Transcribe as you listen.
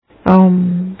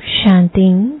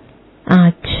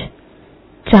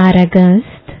4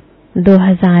 अगस्त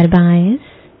 2022।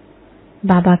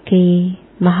 बाबा के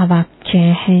महावाक्य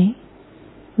है,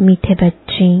 मीठे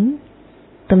बच्चे,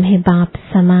 तुम्हें बाप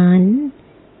समान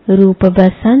रूप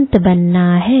बसंत बनना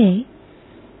है।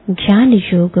 ज्ञान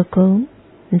योग को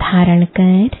धारण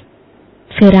कर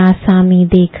फिर आसामी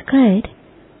देखकर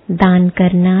दान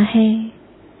करना है।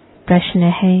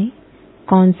 प्रश्न है,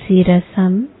 कौन सी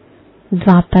रस्म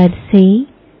द्वापर से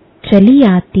चली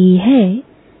आती है,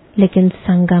 लेकिन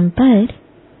संगम पर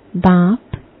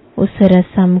बाप उस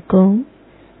रस्म को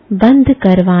बंद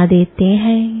करवा देते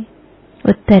हैं।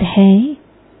 उत्तर है,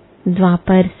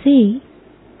 द्वापर से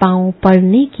पांव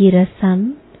पड़ने की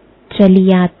रस्म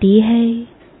चली आती है।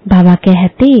 बाबा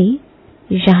कहते,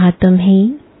 यहाँ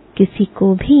तुम्हें किसी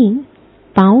को भी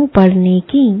पांव पड़ने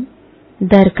की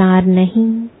दरकार नहीं।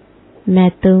 मैं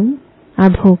तो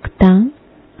अभोक्ता,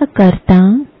 अकर्ता,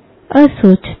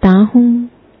 असोचता हूँ।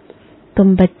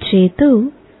 तुम बच्चे तो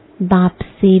बाप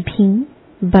से भी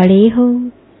बड़े हो,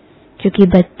 क्योंकि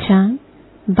बच्चा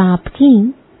बाप की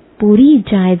पूरी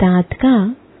जायदाद का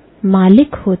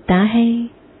मालिक होता है।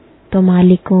 तो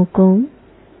मालिकों को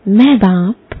मैं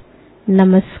बाप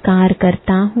नमस्कार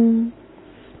करता हूँ।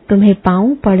 तुम्हें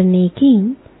पांव पड़ने की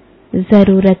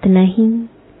जरूरत नहीं।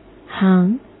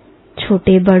 हाँ,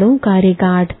 छोटे बड़ों का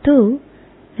रिगार्ड तो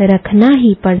रखना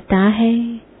ही पड़ता है।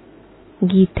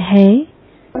 गीत है,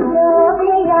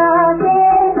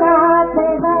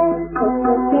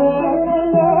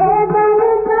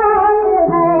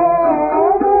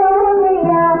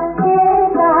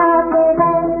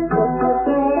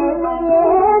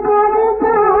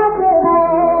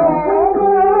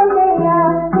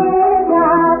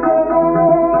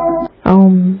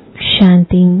 ओम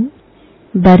शांति।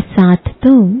 बरसात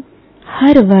तो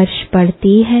हर वर्ष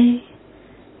पड़ती है,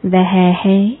 वह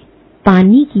है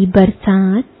पानी की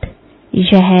बरसात।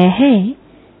 यह है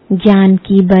ज्ञान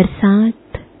की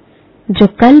बरसात जो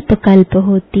कल्प कल्प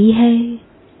होती है।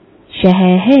 यह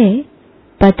है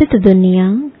पतित दुनिया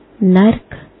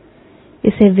नर्क।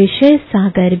 इसे विषय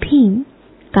सागर भी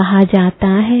कहा जाता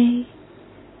है।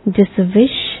 जिस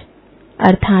विष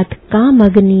अर्थात काम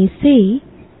अग्नि से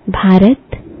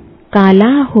भारत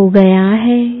काला हो गया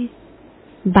है।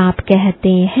 बाप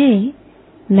कहते हैं,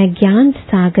 मैं ज्ञान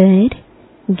सागर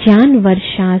ज्ञान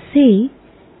वर्षा से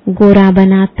गोरा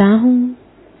बनाता हूँ।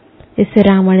 इस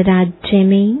रावण राज्य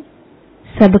में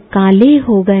सब काले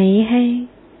हो गए हैं।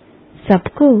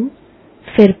 सबको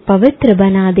फिर पवित्र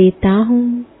बना देता हूँ।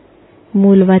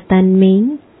 मूल वतन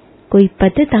में कोई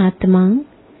पतित आत्मा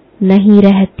नहीं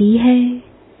रहती है।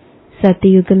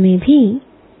 सतयुग में भी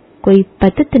कोई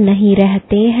पतित नहीं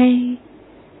रहते हैं।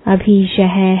 अभी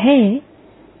यह है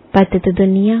पतित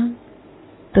दुनिया।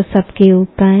 तो सबके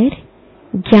ऊपर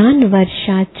ज्ञान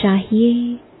वर्षा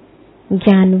चाहिए।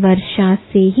 ज्ञान वर्षा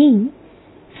से ही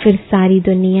फिर सारी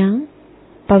दुनिया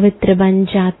पवित्र बन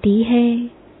जाती है।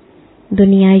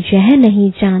 दुनिया यह नहीं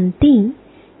जानती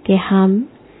कि हम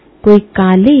कोई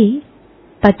काले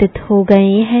पतित हो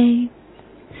गए हैं।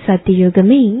 सतयुग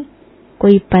में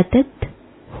कोई पतित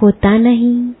होता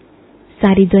नहीं।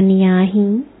 सारी दुनिया ही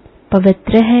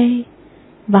पवित्र है।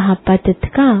 वहाँ पतित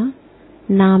का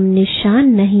नाम निशान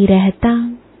नहीं रहता।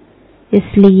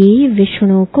 इसलिए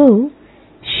विष्णु को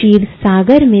क्षीर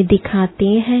सागर में दिखाते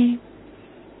हैं।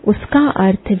 उसका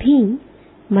अर्थ भी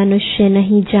मनुष्य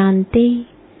नहीं जानते।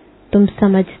 तुम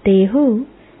समझते हो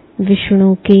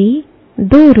विष्णु के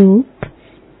 2 रूप,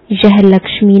 यह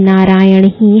लक्ष्मी नारायण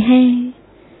ही हैं।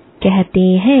 कहते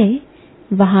हैं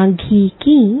वहाँ घी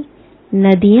की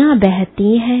नदियाँ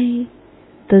बहती हैं,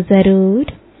 तो जरूर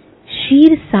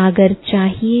क्षीर सागर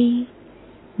चाहिए।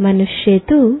 मनुष्य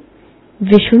तो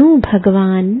विष्णु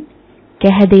भगवान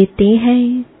कह देते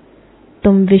हैं।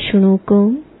 तुम विष्णु को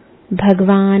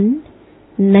भगवान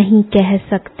नहीं कह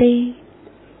सकते।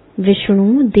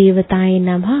 विष्णु देवताय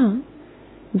नमः,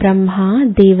 ब्रह्मा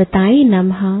देवताय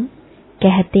नमः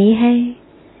कहते हैं।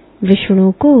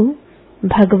 विष्णु को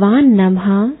भगवान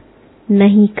नमः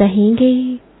नहीं कहेंगे।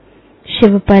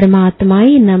 शिव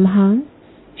परमात्माय नमः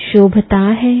शोभता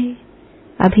है।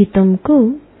 अभी तुमको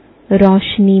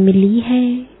रोशनी मिली है।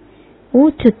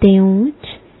 ऊंच ते ऊंच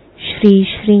श्री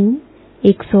श्री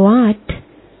 108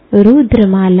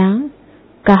 रुद्रमाला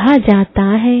कहा जाता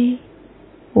है।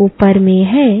 ऊपर में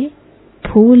है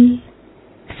फूल,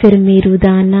 फिर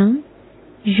मेरुदाना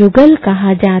युगल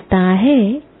कहा जाता है।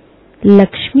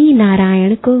 लक्ष्मी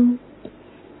नारायण को,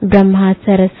 ब्रह्मा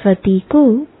सरस्वती को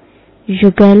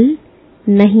युगल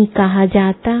नहीं कहा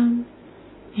जाता।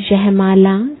 यह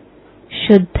माला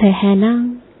शुद्ध है ना।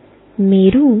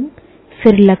 मेरु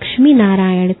फिर लक्ष्मी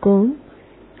नारायण को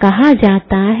कहा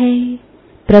जाता है।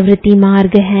 प्रवृत्ति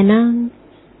मार्ग है ना।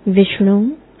 विष्णु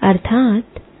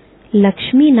अर्थात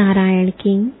लक्ष्मी नारायण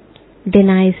की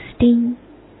डिनाइस्टी।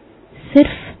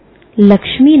 सिर्फ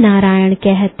लक्ष्मी नारायण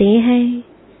कहते हैं,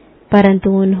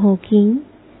 परंतु उन्हों की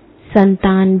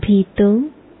संतान भी तो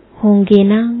होंगे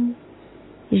ना।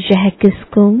 यह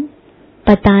किसको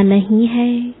पता नहीं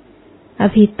है।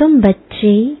 अभी तुम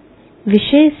बच्चे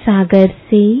विषय सागर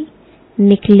से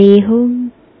निकले हो।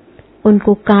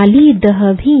 उनको काली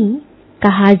दह भी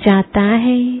कहा जाता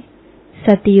है।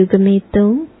 सतयुग में तो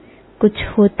कुछ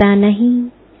होता नहीं।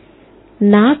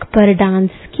 नाक पर डांस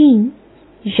की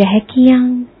यह किया,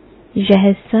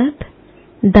 यह सब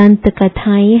दंत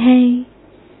कथाएं हैं।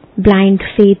 ब्लाइंड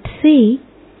फेथ से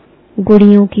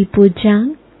गुड़ियों की पूजा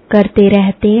करते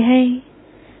रहते हैं।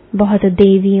 बहुत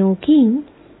देवियों की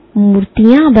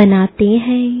मूर्तियां बनाते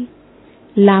हैं।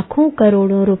 लाखों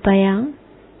करोड़ों रुपया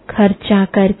खर्चा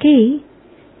करके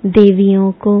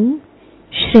देवियों को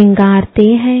श्रृंगारते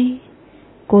हैं।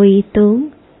 कोई तो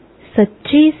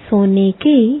सच्चे सोने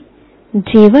के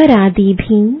जेवर आदि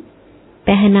भी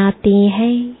पहनाते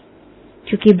हैं,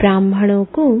 क्योंकि ब्राह्मणों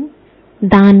को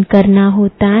दान करना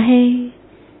होता है।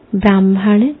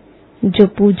 ब्राह्मण जो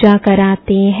पूजा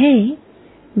कराते हैं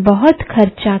बहुत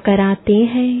खर्चा कराते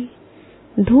हैं।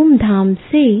 धूमधाम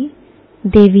से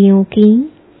देवियों की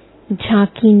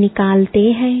झांकी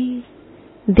निकालते हैं।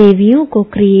 देवियों को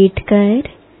क्रिएट कर,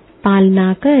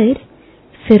 पालना कर,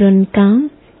 फिर उनका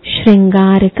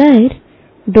श्रृंगार कर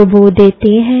डुबो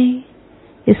देते हैं।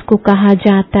 इसको कहा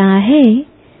जाता है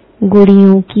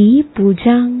गुड़ियों की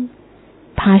पूजा।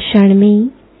 भाषण में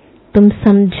तुम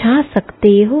समझा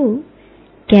सकते हो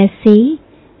कैसे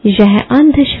यह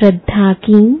अंधश्रद्धा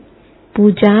की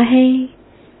पूजा है।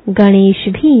 गणेश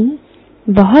भी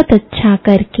बहुत अच्छा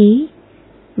करके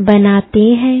बनाते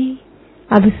हैं।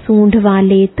 अब सूंड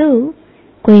वाले तो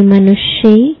कोई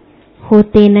मनुष्य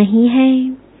होते नहीं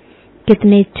हैं।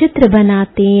 कितने चित्र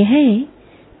बनाते हैं,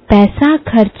 पैसा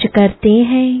खर्च करते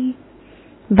हैं।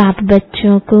 बाप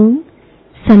बच्चों को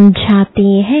समझाते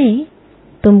हैं,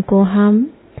 तुमको हम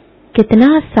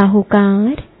कितना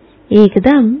साहूकार,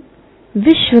 एकदम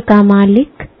विश्व का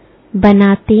मालिक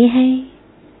बनाते हैं।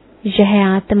 यह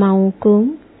आत्माओं को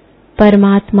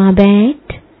परमात्मा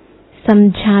बैठ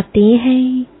समझाते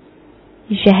हैं।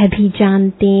 यह भी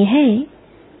जानते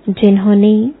हैं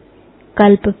जिन्होंने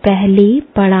कल्प पहले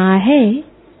पढ़ा है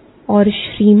और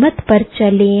श्रीमत पर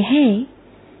चले हैं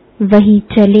वही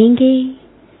चलेंगे।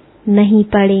 नहीं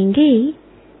पढ़ेंगे,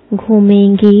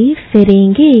 घूमेंगे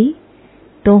फिरेंगे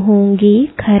तो होंगे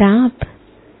खराब,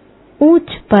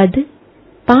 ऊंच पद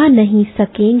पा नहीं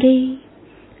सकेंगे।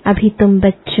 अभी तुम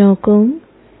बच्चों को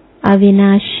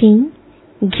अविनाशी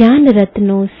ज्ञान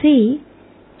रत्नों से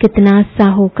कितना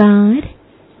साहूकार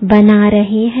बना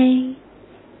रहे हैं।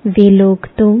 वे लोग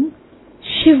तो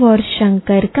शिव और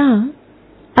शंकर का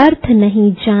अर्थ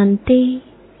नहीं जानते।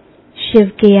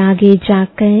 शिव के आगे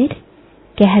जाकर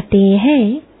कहते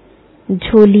हैं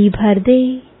झोली भर दे,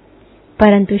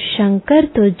 परंतु शंकर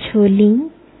तो झोली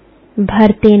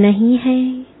भरते नहीं है।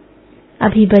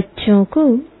 अभी बच्चों को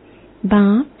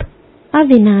बाप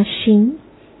अविनाशी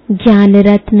ज्ञान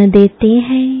रत्न देते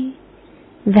हैं,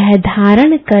 वह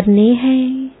धारण करने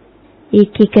हैं।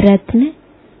 एक एक रत्न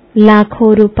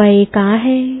लाखों रुपए का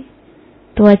है,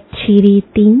 तो अच्छी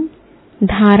रीति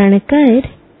धारण कर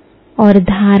और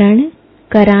धारण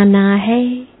कराना है,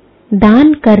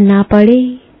 दान करना पड़े।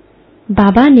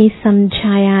 बाबा ने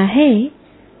समझाया है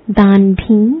दान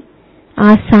भी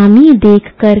आसामी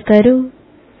देख कर करो।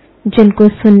 जिनको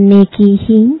सुनने की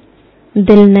ही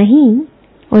दिल नहीं,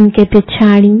 उनके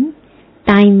पिछाड़ी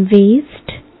टाइम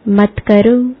वेस्ट मत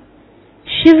करो।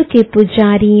 शिव के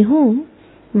पुजारी हो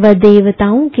व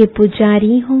देवताओं के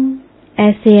पुजारी हो,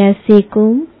 ऐसे ऐसे को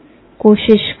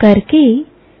कोशिश करके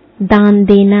दान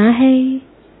देना है,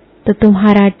 तो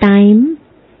तुम्हारा टाइम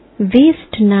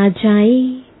वेस्ट ना जाए।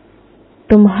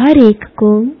 तुम हर एक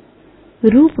को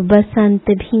रूप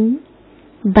बसंत भी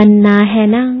बनना है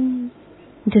ना।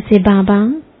 जैसे बाबा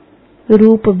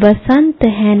रूप बसंत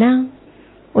है ना,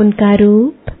 उनका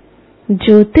रूप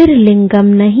ज्योतिर्लिंगम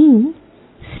नहीं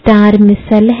स्टार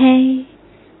मिसल है।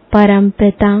 परम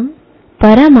पिता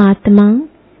परमात्मा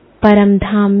परम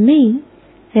धाम में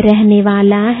रहने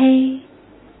वाला है।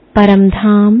 परम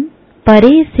धाम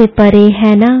परे से परे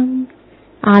है ना।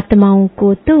 आत्माओं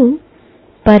को तो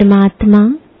परमात्मा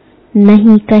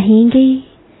नहीं कहेंगे,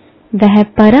 वह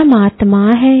परमात्मा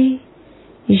है।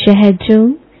 यह जो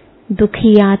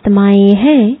दुखी आत्माएं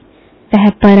हैं वह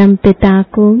परम पिता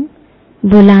को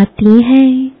बुलाती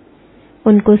हैं,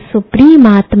 उनको सुप्रीम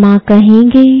आत्मा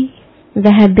कहेंगे।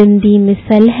 वह बिंदी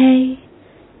मिसल है।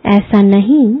 ऐसा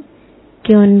नहीं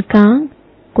कि उनका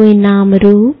कोई नाम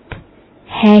रूप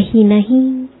है ही नहीं।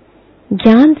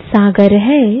 ज्ञान सागर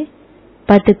है,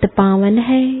 पतित पावन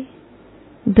है।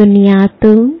 दुनिया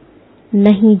तो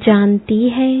नहीं जानती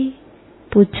है,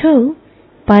 पूछो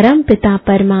परम पिता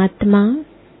परमात्मा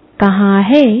कहाँ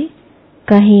है?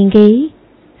 कहेंगे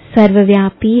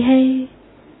सर्वव्यापी है।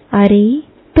 अरे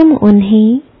तुम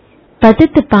उन्हें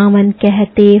पतित पावन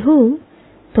कहते हो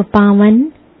तो पावन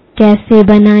कैसे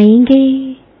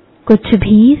बनाएंगे? कुछ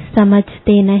भी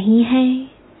समझते नहीं है।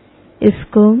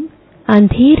 इसको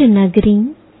अंधेर नगरी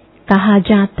कहा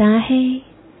जाता है।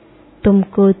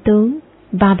 तुमको तो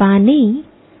बाबा ने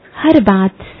हर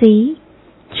बात से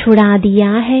छुड़ा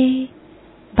दिया है।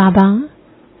 बाबा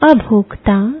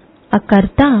अभोक्ता,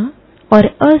 अकर्ता और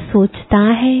असोचता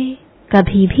है।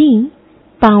 कभी भी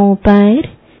पांव पर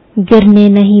गिरने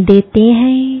नहीं देते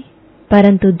हैं।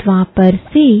 परंतु द्वापर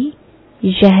से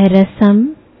यह रस्म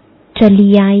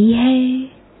चली आई है।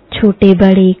 छोटे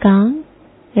बड़े का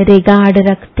रिगार्ड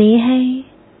रखते हैं।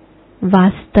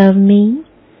 वास्तव में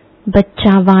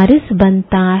बच्चा वारिस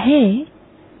बनता है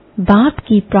बाप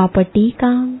की प्रॉपर्टी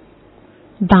का।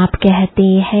 बाप कहते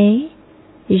हैं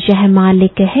यह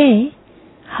मालिक है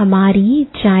हमारी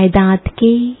जायदाद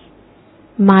के।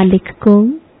 मालिक को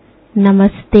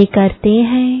नमस्ते करते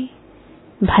हैं।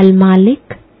 भल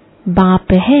मालिक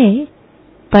बाप है,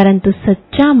 परंतु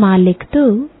सच्चा मालिक तो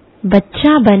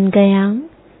बच्चा बन गया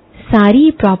सारी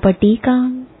प्रॉपर्टी का।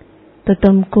 तो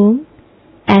तुमको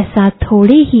ऐसा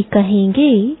थोड़े ही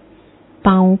कहेंगे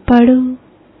पांव पड़ो,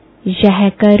 यह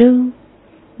करो।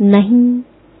 नहीं,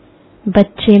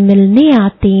 बच्चे मिलने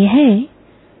आते हैं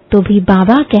तो भी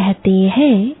बाबा कहते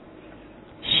हैं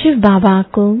शिव बाबा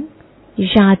को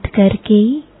याद करके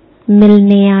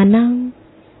मिलने आना।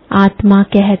 आत्मा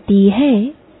कहती है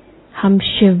हम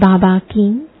शिव बाबा की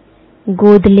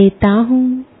गोद लेता हूँ।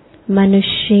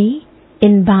 मनुष्य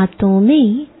इन बातों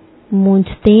में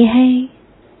मूंझते हैं।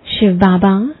 शिव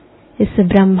बाबा इस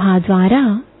ब्रह्मा द्वारा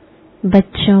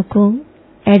बच्चों को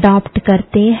एडॉप्ट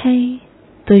करते हैं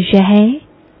तो यह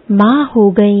माँ हो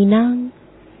गई ना।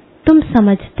 तुम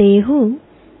समझते हो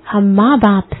हम माँ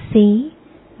बाप से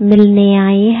मिलने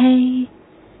आए हैं।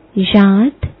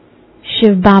 याद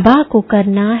शिव बाबा को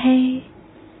करना है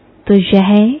तो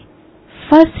यह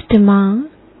फर्स्ट माँ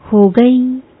हो गई।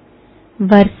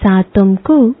 वर्षा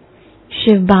तुमको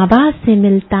शिव बाबा से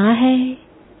मिलता है,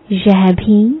 यह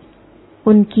भी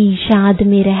उनकी याद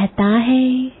में रहता है।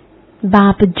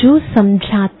 बाप जो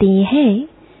समझाते हैं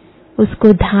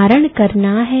उसको धारण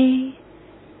करना है।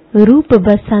 रूप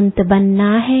बसंत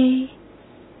बनना है।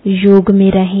 योग में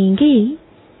रहेंगे,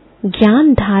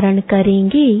 ज्ञान धारण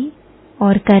करेंगे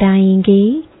और कराएंगे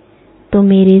तो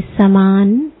मेरे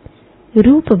समान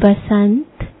रूप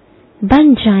बसंत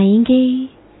बन जाएंगे।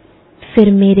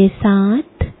 फिर मेरे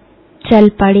साथ चल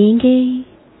पड़ेंगे।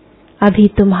 अभी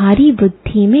तुम्हारी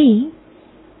बुद्धि में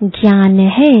ज्ञान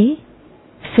है,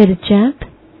 फिर जब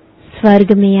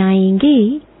स्वर्ग में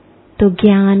आएंगे तो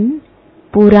ज्ञान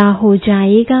पूरा हो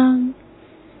जाएगा।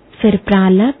 फिर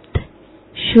प्रारब्ध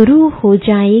शुरू हो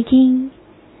जाएगी।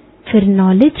 फिर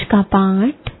नॉलेज का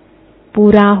पाठ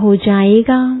पूरा हो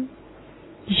जाएगा।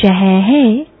 यह है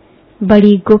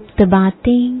बड़ी गुप्त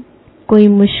बातें। कोई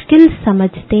मुश्किल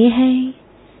समझते हैं।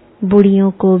 बुढ़ियों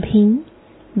को भी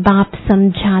बाप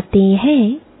समझाते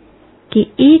हैं कि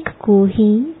एक को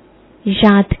ही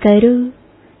याद करो,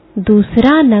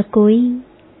 दूसरा न कोई।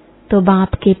 तो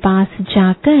बाप के पास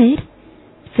जाकर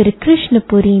फिर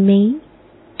कृष्णपुरी में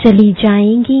चली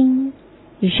जाएंगी।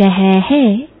 यह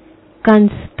है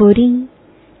कंसपुरी।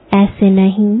 ऐसे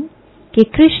नहीं कि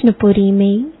कृष्णपुरी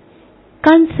में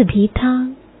कंस भी था।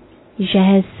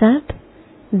 यह सब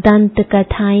दंत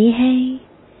कथाएं हैं।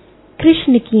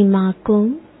 कृष्ण की माँ को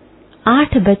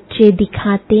 8 बच्चे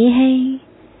दिखाते हैं।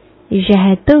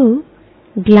 यह तो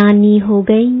ग्लानि हो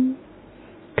गई।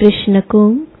 कृष्ण को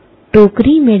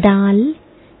टोकरी में डाल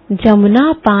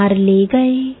जमुना पार ले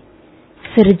गए।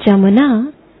 फिर जमुना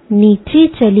नीचे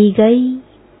चली गई।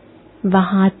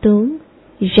 वहां तो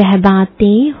यह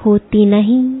बातें होती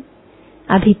नहीं।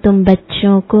 अभी तुम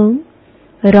बच्चों को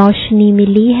रोशनी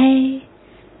मिली है।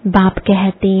 बाप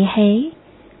कहते हैं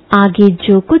आगे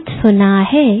जो कुछ सुना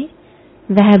है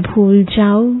वह भूल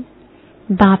जाओ।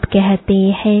 बाप कहते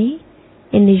हैं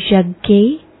इन यज्ञ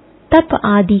तप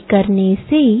आदि करने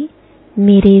से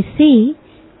मेरे से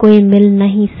कोई मिल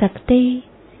नहीं सकते।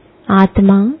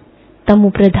 आत्मा तमो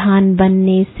प्रधान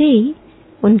बनने से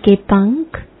उनके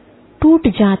पंख टूट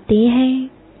जाते हैं।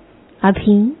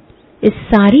 अभी इस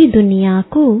सारी दुनिया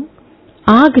को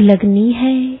आग लगनी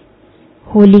है।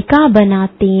 होलिका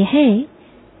बनाते हैं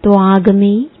तो आग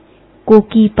में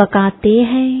कोकी पकाते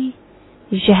हैं।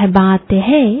 यह बात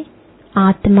है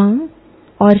आत्मा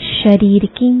और शरीर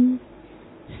की।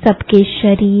 सबके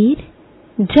शरीर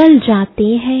जल जाते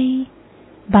हैं,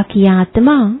 बाकी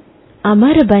आत्मा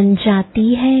अमर बन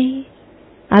जाती है।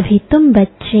 अभी तुम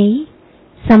बच्चे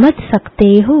समझ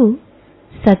सकते हो,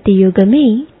 सतयुग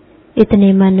में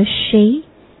इतने मनुष्य,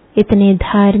 इतने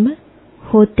धर्म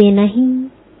होते नहीं।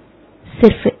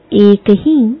 सिर्फ एक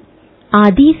ही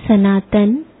आदि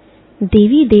सनातन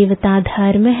देवी देवता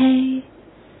धर्म है।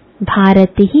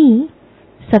 भारत ही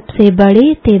सबसे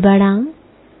बड़े से बड़ा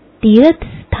तीर्थ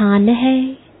स्थान है।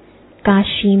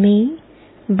 काशी में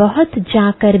बहुत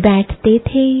जाकर बैठते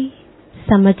थे।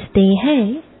 समझते हैं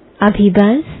अभी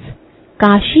बस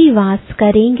काशी वास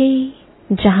करेंगे।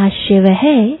 जहाँ शिव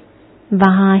है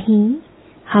वहाँ ही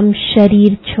हम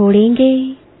शरीर छोड़ेंगे।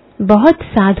 बहुत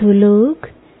साधु लोग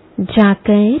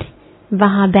जाकर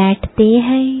वहाँ बैठते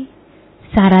हैं,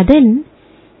 सारा दिन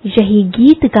यही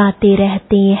गीत गाते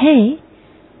रहते हैं,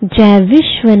 जय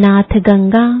विश्वनाथ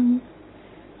गंगा।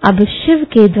 अब शिव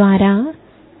के द्वारा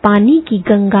पानी की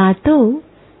गंगा तो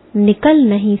निकल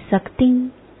नहीं सकती।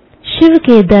 शिव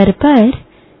के दर पर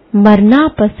मरना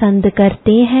पसंद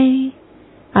करते हैं।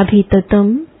 अभी तो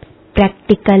तुम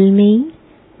प्रैक्टिकल में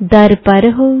दर पर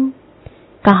हो,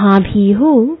 कहाँ भी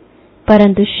हो,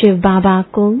 परंतु शिव बाबा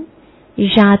को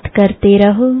याद करते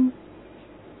रहो।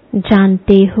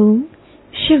 जानते हो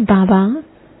शिव बाबा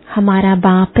हमारा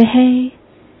बाप है।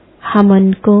 हम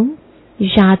उनको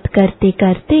याद करते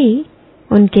करते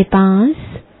उनके पास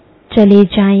चले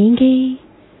जाएंगे।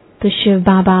 तो शिव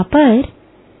बाबा पर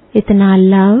इतना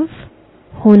लव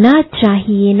होना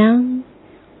चाहिए ना।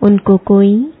 उनको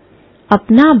कोई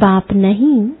अपना बाप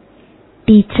नहीं,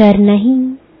 टीचर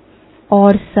नहीं,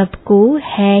 और सबको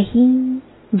है ही।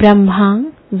 ब्रह्मा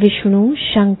विष्णु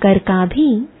शंकर का भी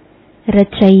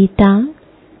रचयिता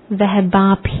वह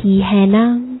बाप ही है ना।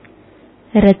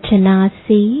 रचना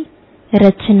से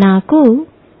रचना को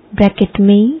ब्रैकेट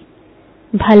में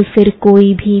भल फिर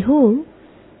कोई भी हो,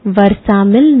 वर्षा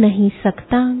मिल नहीं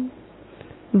सकता।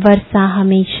 वर्षा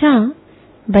हमेशा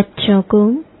बच्चों को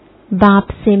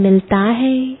बाप से मिलता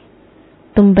है।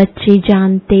 तुम बच्चे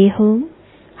जानते हो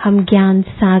हम ज्ञान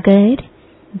सागर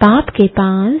बाप के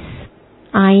पास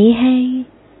आए हैं।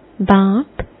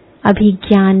 बाप अभी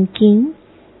ज्ञान की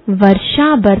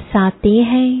वर्षा बरसाते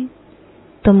हैं।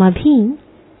 तुम अभी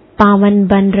पावन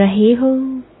बन रहे हो।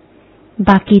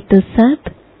 बाकी तो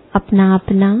सब अपना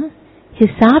अपना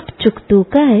हिसाब चुकतो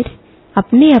कर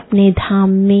अपने अपने धाम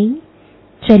में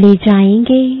चले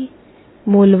जाएंगे।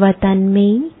 मूल वतन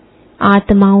में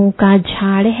आत्माओं का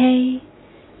झाड़ है,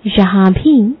 यहाँ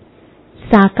भी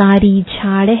साकारी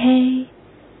झाड़ है।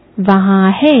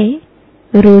 वहाँ है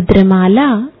रुद्रमाला,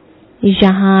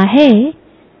 यहाँ है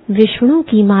विष्णु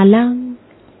की माला।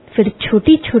 फिर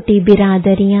छोटी छोटी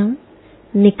बिरादरियां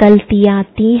निकलती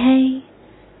आती हैं।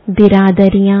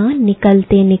 बिरादरियां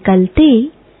निकलते निकलते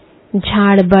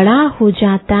झाड़ बड़ा हो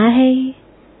जाता है।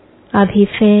 अभी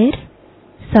फिर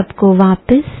सबको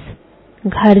वापस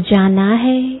घर जाना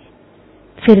है।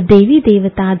 फिर देवी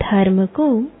देवता धर्म को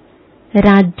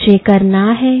राज्य करना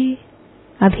है।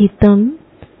 अभी तुम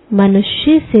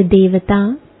मनुष्य से देवता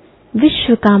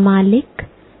विश्व का मालिक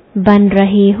बन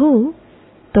रहे हो,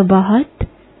 तो बहुत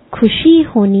खुशी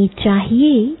होनी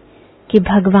चाहिए कि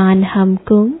भगवान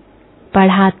हमको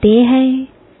पढ़ाते हैं।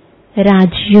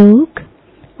 राजयोग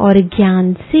और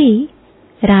ज्ञान से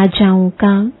राजाओं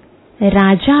का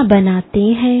राजा बनाते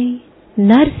हैं।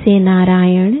 नर से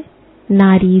नारायण,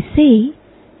 नारी से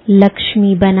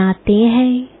लक्ष्मी बनाते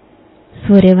हैं।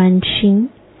 सूर्यवंशी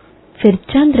फिर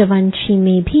चंद्रवंशी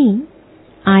में भी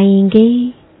आएंगे।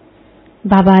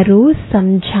 बाबा रोज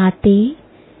समझाते,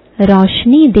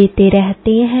 रोशनी देते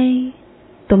रहते हैं।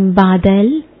 तुम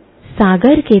बादल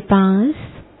सागर के पास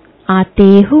आते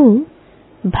हो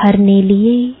भरने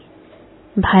लिए।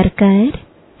 भरकर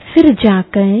फिर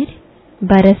जाकर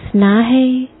बरसना है।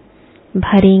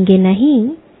 भरेंगे नहीं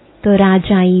तो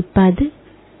राजाई पद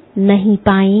नहीं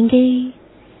पाएंगे।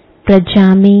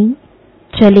 प्रजा में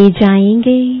चले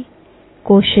जाएंगे।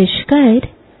 कोशिश कर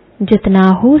जितना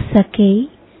हो सके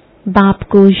बाप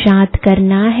को याद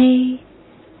करना है।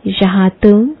 यहाँ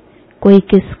तुम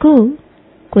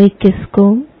कोई किसको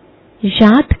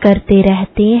याद करते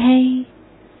रहते हैं।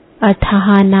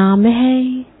 अथाह नाम है।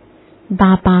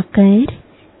 बाप आकर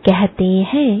कहते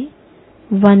हैं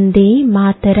वंदे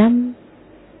मातरम।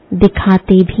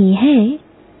 दिखाते भी हैं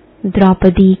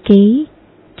द्रौपदी के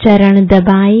चरण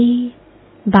दबाए।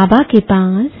 बाबा के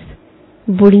पास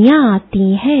बुढ़ियां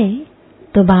आती हैं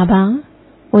तो बाबा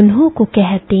उन्हों को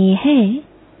कहते हैं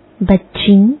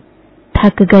बच्ची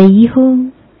थक गई हो,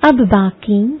 अब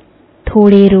बाकी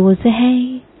थोड़े रोज है।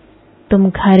 तुम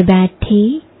घर बैठे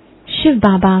शिव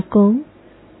बाबा को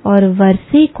और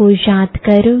वर्षे को याद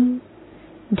करो।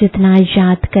 जितना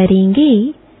याद करेंगे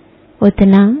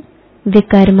उतना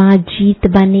विक्रमाजीत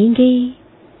बनेंगे।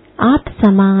 आप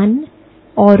समान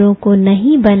औरों को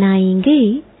नहीं बनाएंगे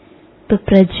तो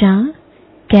प्रजा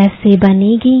कैसे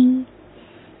बनेगी।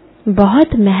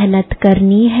 बहुत मेहनत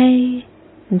करनी है,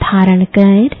 धारण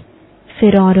कर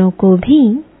फिर औरों को भी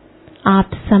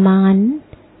आप समान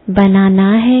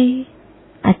बनाना है।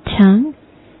 अच्छा,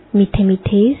 मीठे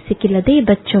मीठे सिकिलदे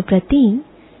बच्चों प्रति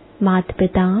माता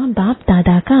पिता बाप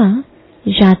दादा का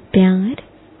याद प्यार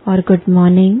और गुड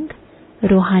मॉर्निंग।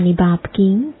 रूहानी बाप की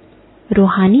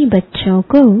रूहानी बच्चों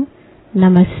को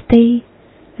नमस्ते।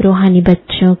 रूहानी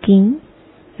बच्चों की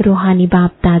रूहानी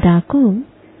बाप दादा को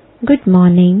गुड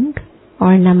मॉर्निंग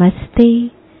और नमस्ते।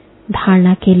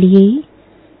 धारणा के लिए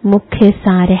मुख्य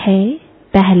सार है,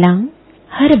 पहला,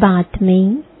 हर बात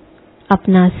में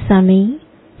अपना समय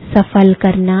सफल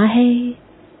करना है।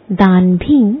 दान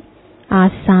भी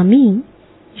आसामी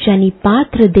यानी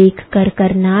पात्र देखकर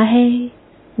करना है।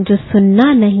 जो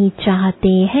सुनना नहीं चाहते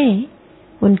हैं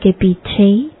उनके पीछे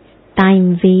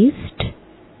टाइम वेस्ट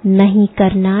नहीं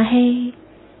करना है।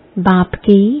 बाप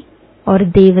के और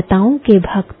देवताओं के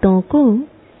भक्तों को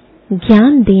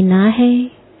ज्ञान देना है।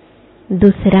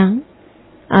 दूसरा,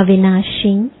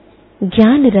 अविनाशी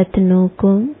ज्ञान रत्नों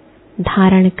को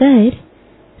धारण कर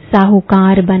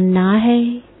साहूकार बनना है।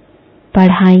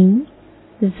 पढ़ाई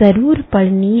जरूर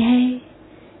पढ़नी है।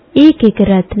 एक एक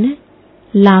रत्न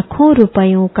लाखों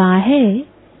रुपयों का है,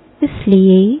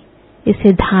 इसलिए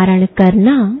इसे धारण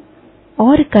करना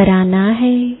और कराना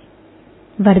है।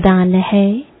 वरदान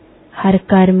है, हर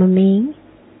कर्म में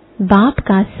बाप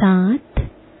का साथ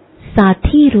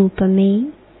साथी रूप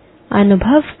में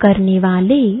अनुभव करने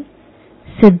वाले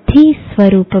सिद्धि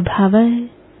स्वरूप भव।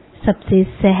 सबसे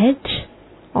सहज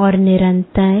और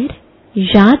निरंतर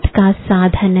याद का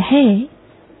साधन है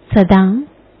सदा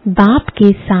बाप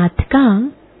के साथ का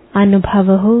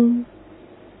अनुभव हो।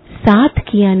 साथ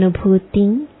की अनुभूति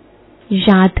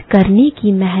याद करने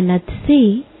की मेहनत से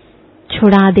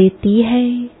छुड़ा देती है।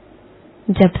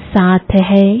 जब साथ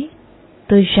है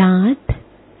तो याद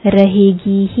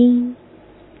रहेगी ही,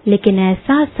 लेकिन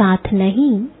ऐसा साथ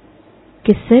नहीं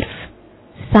कि सिर्फ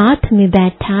साथ में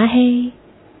बैठा है,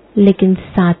 लेकिन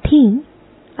साथी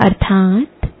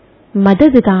अर्थात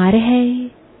मददगार है।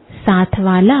 साथ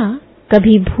वाला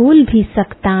कभी भूल भी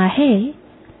सकता है,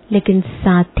 लेकिन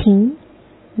साथी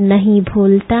नहीं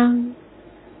भूलता।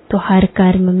 तो हर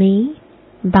कर्म में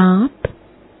बाप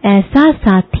ऐसा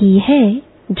साथी है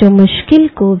जो मुश्किल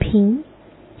को भी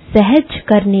सहज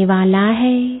करने वाला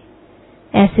है।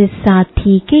 ऐसे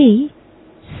साथी के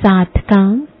साथ का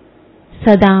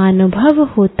सदा अनुभव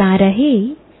होता रहे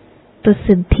तो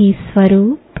सिद्धि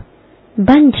स्वरूप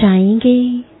बन जाएंगे।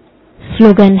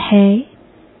 स्लोगन है,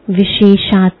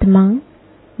 विशेषात्मा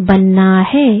बनना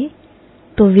है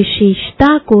तो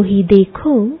विशेषता को ही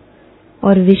देखो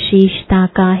और विशेषता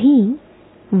का ही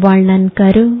वर्णन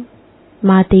करो।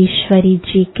 मातेश्वरी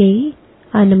जी के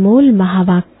अनमोल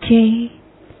महावाक्य।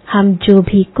 हम जो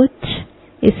भी कुछ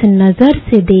इस नजर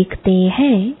से देखते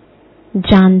हैं,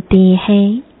 जानते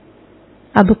हैं,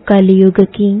 अब कलयुग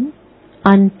की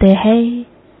अंत है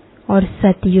और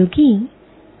सतयुगी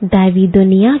दैवी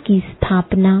दुनिया की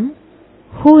स्थापना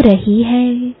हो रही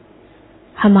है।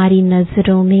 हमारी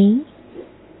नजरों में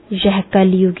यह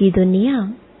कलयुगी दुनिया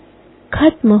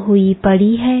खत्म हुई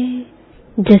पड़ी है।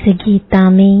 जैसे गीता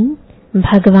में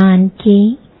भगवान के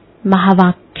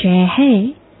महावाक्य है,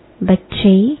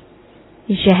 बच्चे,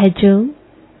 यह जो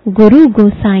गुरु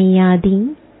गोसाई आदि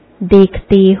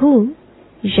देखते हो,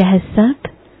 यह सब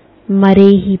मरे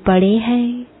ही पड़े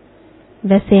हैं।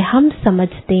 वैसे हम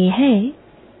समझते हैं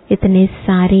इतने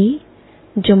सारे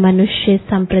जो मनुष्य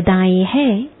संप्रदाय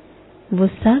है वो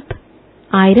सब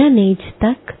आयरन एज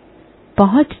तक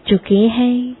पहुंच चुके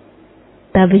हैं।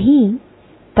 तभी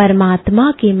परमात्मा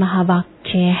के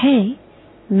महावाक्य है,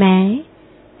 मैं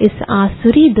इस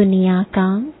आसुरी दुनिया का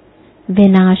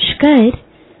विनाश कर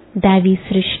दैवी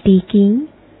सृष्टि की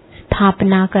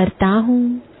स्थापना करता हूँ।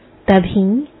 तभी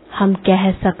हम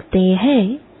कह सकते हैं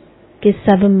कि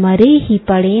सब मरे ही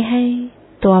पड़े हैं,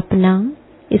 तो अपना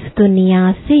इस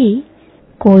दुनिया से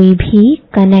कोई भी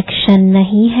कनेक्शन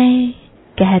नहीं है।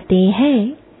 कहते हैं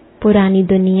पुरानी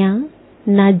दुनिया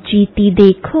न जीती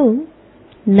देखो,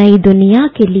 नई दुनिया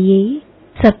के लिए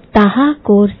सप्ताह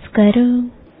कोर्स करो,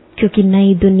 क्योंकि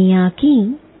नई दुनिया की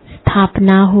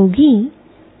स्थापना होगी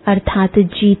अर्थात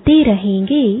जीते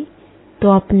रहेंगे तो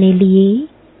अपने लिए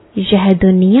यह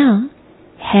दुनिया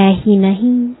है ही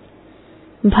नहीं।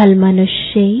 भल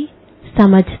मनुष्य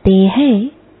समझते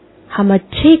हैं हम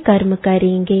अच्छे कर्म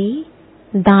करेंगे,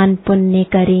 दान पुण्य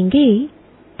करेंगे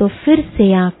तो फिर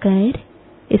से आकर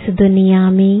इस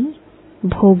दुनिया में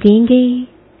भोगेंगे।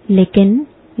 लेकिन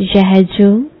यह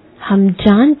जो हम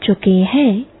जान चुके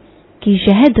हैं कि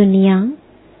यह दुनिया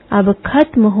अब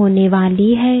खत्म होने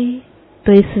वाली है,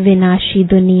 तो इस विनाशी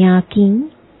दुनिया की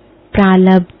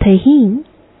प्रारब्ध ही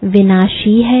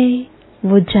विनाशी है,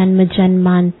 वो जन्म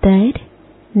जन्मांतर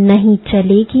नहीं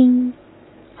चलेगी।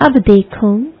 अब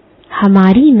देखो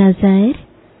हमारी नजर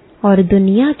और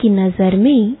दुनिया की नजर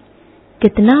में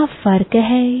कितना फर्क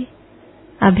है।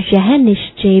 अब यह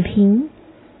निश्चय भी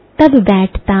तब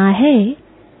बैठता है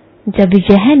जब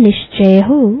यह निश्चय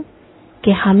हो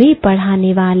कि हमें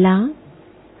पढ़ाने वाला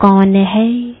कौन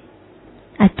है।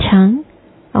 अच्छा,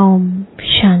 ओम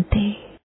शांति।